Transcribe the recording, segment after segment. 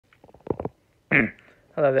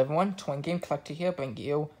Hello everyone, Toy Game Collector here, bringing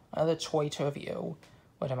you another toy to review.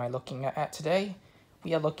 What am I looking at today?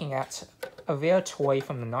 We are looking at a rare toy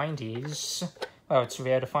from the 90s. Well, it's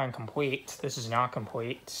rare to find complete. This is not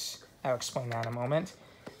complete. I'll explain that in a moment.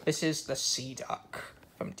 This is the Sea Duck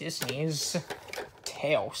from Disney's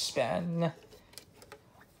Talespin.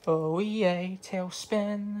 Oh yay,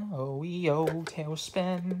 Talespin, oh yo,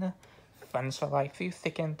 Talespin. Fun's for life through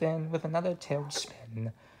thick and thin with another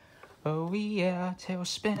Talespin. Oh yeah,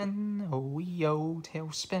 Talespin, oh yo,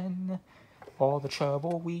 Talespin. All the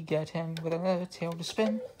trouble we get in with another tail to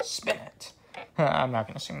spin, spin it. I'm not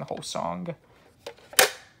gonna sing the whole song.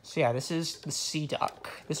 So yeah, this is the Sea Duck.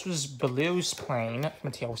 This was Baloo's plane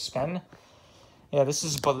from Talespin. Yeah, this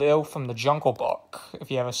is Baloo from the Jungle Book, if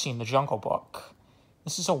you ever seen the Jungle Book.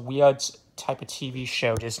 This is a weird type of TV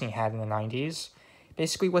show Disney had in the 90s.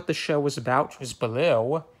 Basically what the show was about was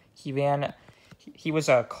Baloo. He was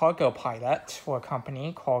a cargo pilot for a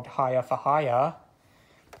company called Hire for Hire.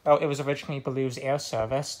 Well, it was originally Baloo's Air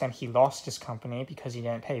Service, then he lost his company because he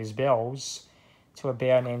didn't pay his bills to a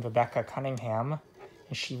bear named Rebecca Cunningham,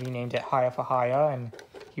 and she renamed it Hire for Hire, and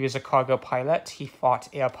he was a cargo pilot. He fought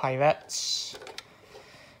air pirates,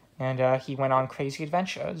 and he went on crazy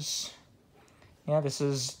adventures. Yeah, this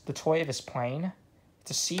is the toy of his plane. It's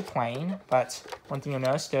a seaplane, but one thing you'll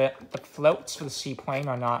notice, the floats for the seaplane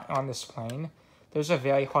are not on this plane. Those are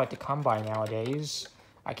very hard to come by nowadays.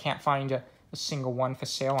 I can't find a single one for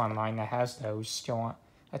sale online that has those still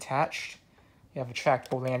attached. You have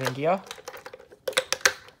retractable landing gear.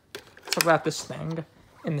 So about this thing.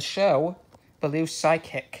 In the show, Baloo's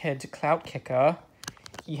sidekick, Kid Cloud Kicker,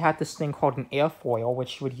 he had this thing called an airfoil,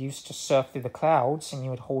 which he would use to surf through the clouds, and he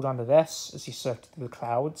would hold onto this as he surfed through the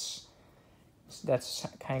clouds. So that's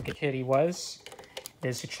the kind of kid he was. It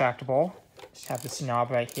is retractable. Just have this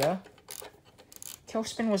knob right here.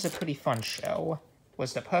 Talespin was a pretty fun show.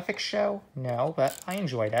 Was it a perfect show? No, but I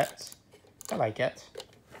enjoyed it. I like it.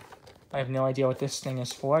 I have no idea what this thing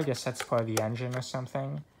is for. I guess that's part of the engine or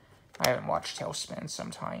something. I haven't watched Talespin in some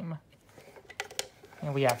time.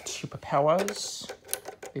 And we have two propellers.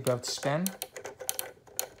 They both spin.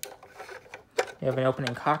 We have an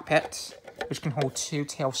opening cockpit, which can hold two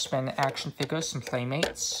Talespin action figures and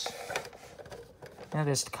playmates. Now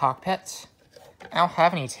there's the cockpit. I don't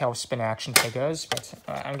have any Talespin action figures, but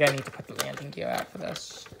I'm gonna need to put the landing gear out for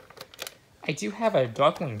this. I do have a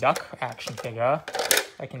Darkwing Duck action figure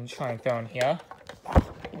I can try and throw in here.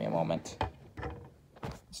 Give me a moment.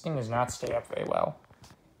 This thing does not stay up very well.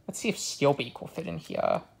 Let's see if Steelbeak will fit in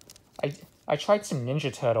here. I tried some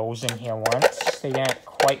Ninja Turtles in here once. They didn't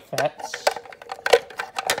quite fit.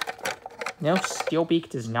 No, Steelbeak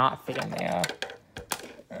does not fit in there.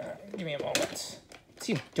 Give me a moment. Let's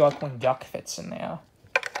see if Darkwing Duck fits in there.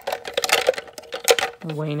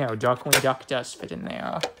 Wait, no, Darkwing Duck does fit in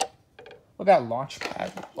there. What about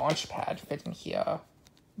Launchpad? Launchpad fit in here.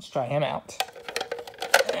 Let's try him out.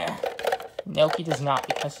 No, he does not,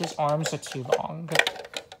 because his arms are too long.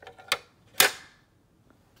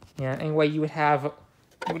 Yeah, anyway, you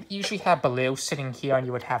would usually have Baloo sitting here, and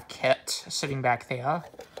you would have Kit sitting back there.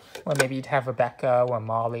 Or maybe you'd have Rebecca or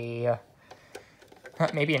Molly.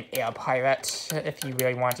 Maybe an air pirate, if you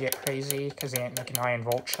really want to get crazy, because they didn't make an Iron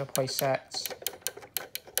Vulture playset.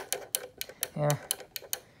 Yeah.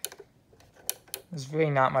 There's really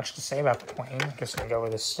not much to say about the plane. I'm just going to go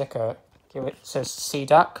with a sticker. It says Sea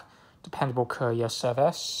Duck, dependable courier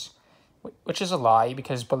service. Which is a lie,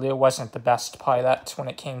 because Baloo wasn't the best pilot when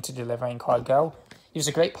it came to delivering cargo. He was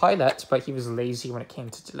a great pilot, but he was lazy when it came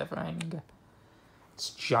to delivering. This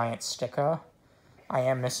giant sticker. I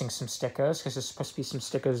am missing some stickers, because there's supposed to be some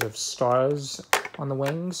stickers of stars on the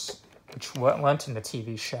wings, which weren't in the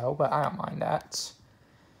TV show, but I don't mind that.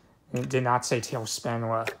 It did not say Talespin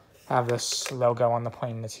or have this logo on the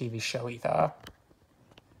plane in the TV show either.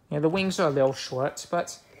 Yeah, the wings are a little short,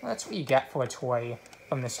 but that's what you get for a toy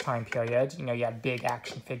from this time period. You know, you have big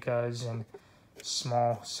action figures and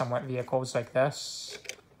small, somewhat vehicles like this.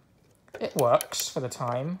 It works for the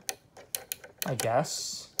time, I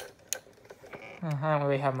guess. I don't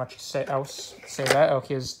really have much to say that. Oh,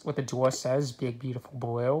 here's what the door says, Big Beautiful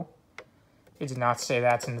Blue. It did not say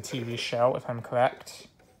that in the TV show, if I'm correct.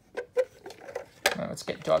 Let's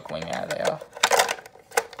get Darkwing out of there.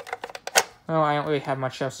 Well, I don't really have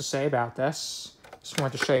much else to say about this. Just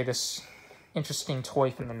wanted to show you this interesting toy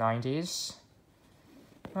from the 90s.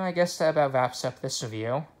 Well, I guess that about wraps up this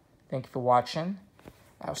review. Thank you for watching.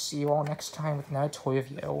 I'll see you all next time with another toy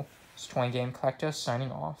review. It's Toy Game Collector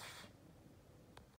signing off.